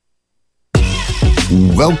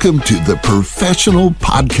Welcome to the Professional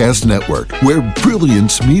Podcast Network, where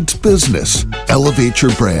brilliance meets business. Elevate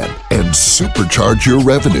your brand and supercharge your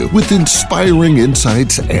revenue with inspiring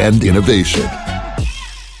insights and innovation.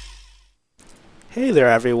 Hey there,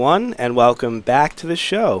 everyone, and welcome back to the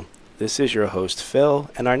show. This is your host, Phil,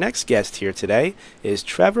 and our next guest here today is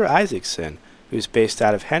Trevor Isakson, who's based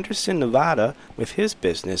out of Henderson, Nevada, with his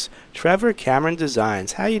business, Trevor Cameron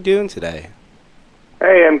Designs. How you doing today?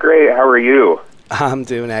 Hey, I'm great. How are you? I'm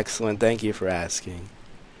doing excellent. Thank you for asking.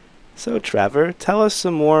 So, Trevor, tell us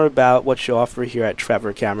some more about what you offer here at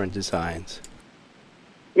Trevor Cameron Designs.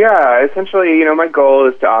 Yeah, essentially, my goal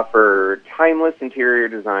is to offer timeless interior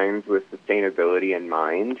designs with sustainability in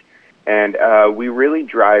mind. And we really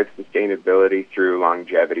drive sustainability through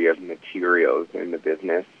longevity of materials in the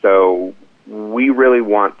business. So we really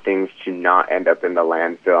want things to not end up in the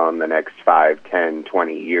landfill in the next 5, 10,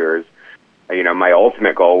 20 years. My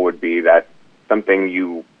ultimate goal would be that something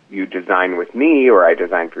you design with me, or I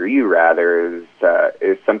design for you rather,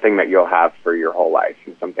 is something that you'll have for your whole life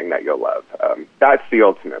and something that you'll love. That's the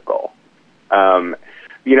ultimate goal.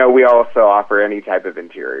 We also offer any type of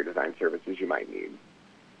interior design services you might need.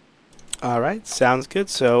 All right, sounds good.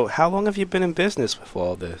 So how long have you been in business with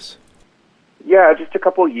all this? Yeah, just a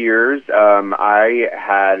couple years. I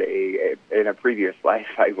had in a previous life,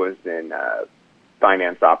 I was in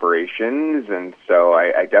finance operations, and so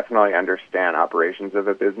I definitely understand operations of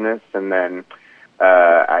a business. And then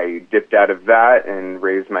I dipped out of that and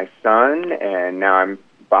raised my son, and now I'm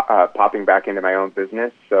popping back into my own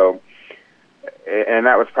business. So, and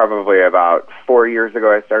that was probably about 4 years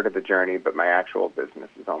ago I started the journey, but my actual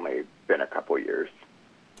business has only been a couple years.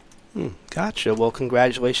 Gotcha. Well,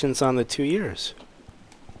 congratulations on the 2 years.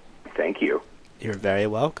 Thank you. You're very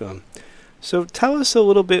welcome. So tell us a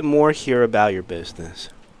little bit more here about your business.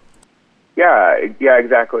 Yeah,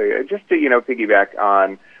 exactly. Just to, piggyback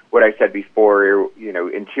on what I said before,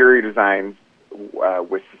 interior designs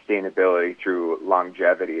with sustainability through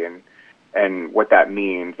longevity and what that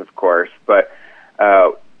means, of course. But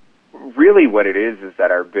really what it is that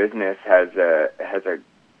our business has a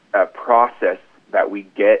process that we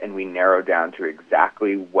get and we narrow down to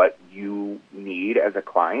exactly what you need as a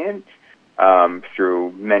client.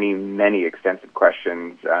 Through many, many extensive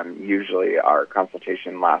questions. Usually our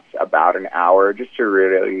consultation lasts about an hour just to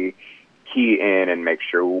really key in and make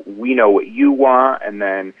sure we know what you want, and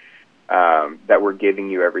then that we're giving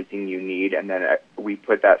you everything you need. And then we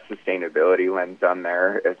put that sustainability lens on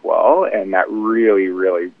there as well, and that really,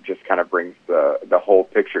 really just kind of brings the whole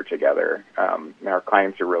picture together. And our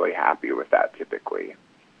clients are really happy with that typically.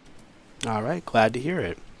 All right, glad to hear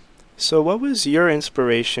it. So what was your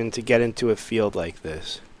inspiration to get into a field like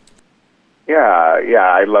this? Yeah,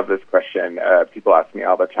 I love this question. People ask me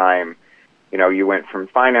all the time, you went from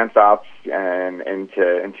finance ops and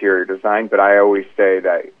into interior design, but I always say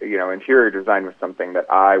that, interior design was something that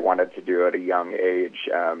I wanted to do at a young age.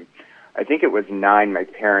 I think it was 9, my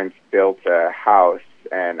parents built a house,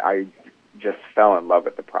 and I just fell in love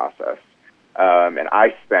with the process. And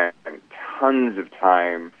I spent tons of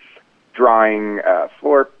time drawing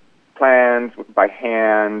floor plans by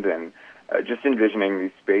hand and just envisioning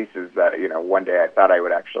these spaces that, one day I thought I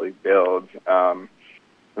would actually build. And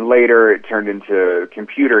later it turned into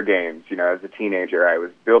computer games. As a teenager, I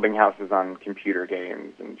was building houses on computer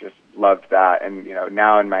games and just loved that. And,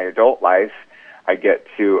 now in my adult life, I get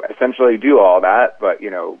to essentially do all that, but,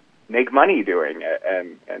 make money doing it.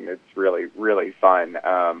 And it's really, really fun.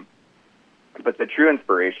 But the true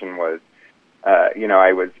inspiration was,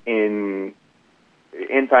 I was in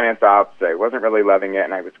finance ops. I wasn't really loving it,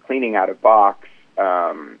 and I was cleaning out a box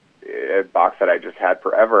that I just had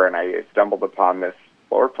forever, and I stumbled upon this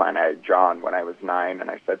floor plan I had drawn when I was 9, and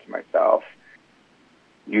I said to myself,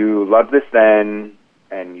 you loved this then,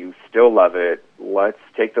 and you still love it. Let's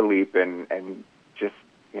take the leap and just,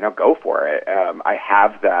 go for it. I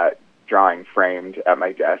have that drawing framed at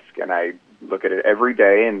my desk, and I look at it every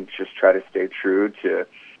day and just try to stay true to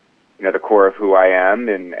the core of who I am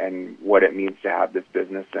and what it means to have this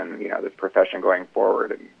business and, this profession going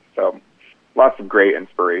forward. And so lots of great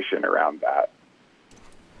inspiration around that.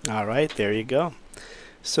 All right, there you go.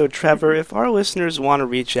 So, Trevor, if our listeners want to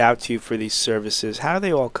reach out to you for these services, how do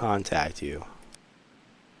they all contact you?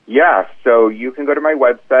 Yeah, so you can go to my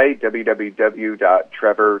website,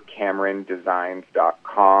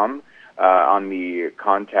 www.trevorcamerondesigns.com. On the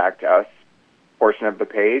Contact Us portion of the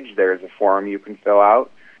page, there's a form you can fill out.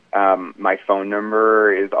 My phone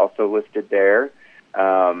number is also listed there.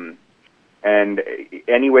 And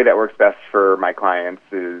any way that works best for my clients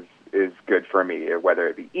is good for me, whether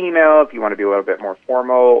it be email if you want to be a little bit more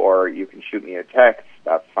formal, or you can shoot me a text.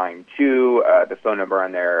 that's fine too. The phone number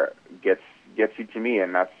on there gets you to me,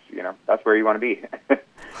 and that's where you want to be.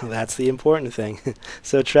 That's the important thing.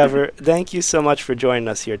 So, Trevor, thank you so much for joining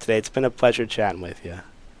us here today. It's been a pleasure chatting with you.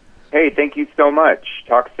 Hey, thank you so much.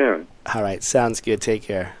 Talk soon. All right, sounds good. Take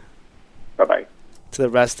care. Bye-bye. To the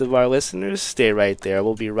rest of our listeners, stay right there.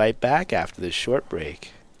 We'll be right back after this short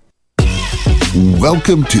break.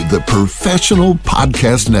 Welcome to the Professional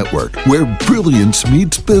Podcast Network, where brilliance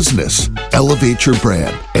meets business. Elevate your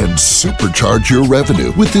brand and supercharge your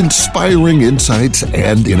revenue with inspiring insights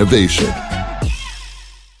and innovation.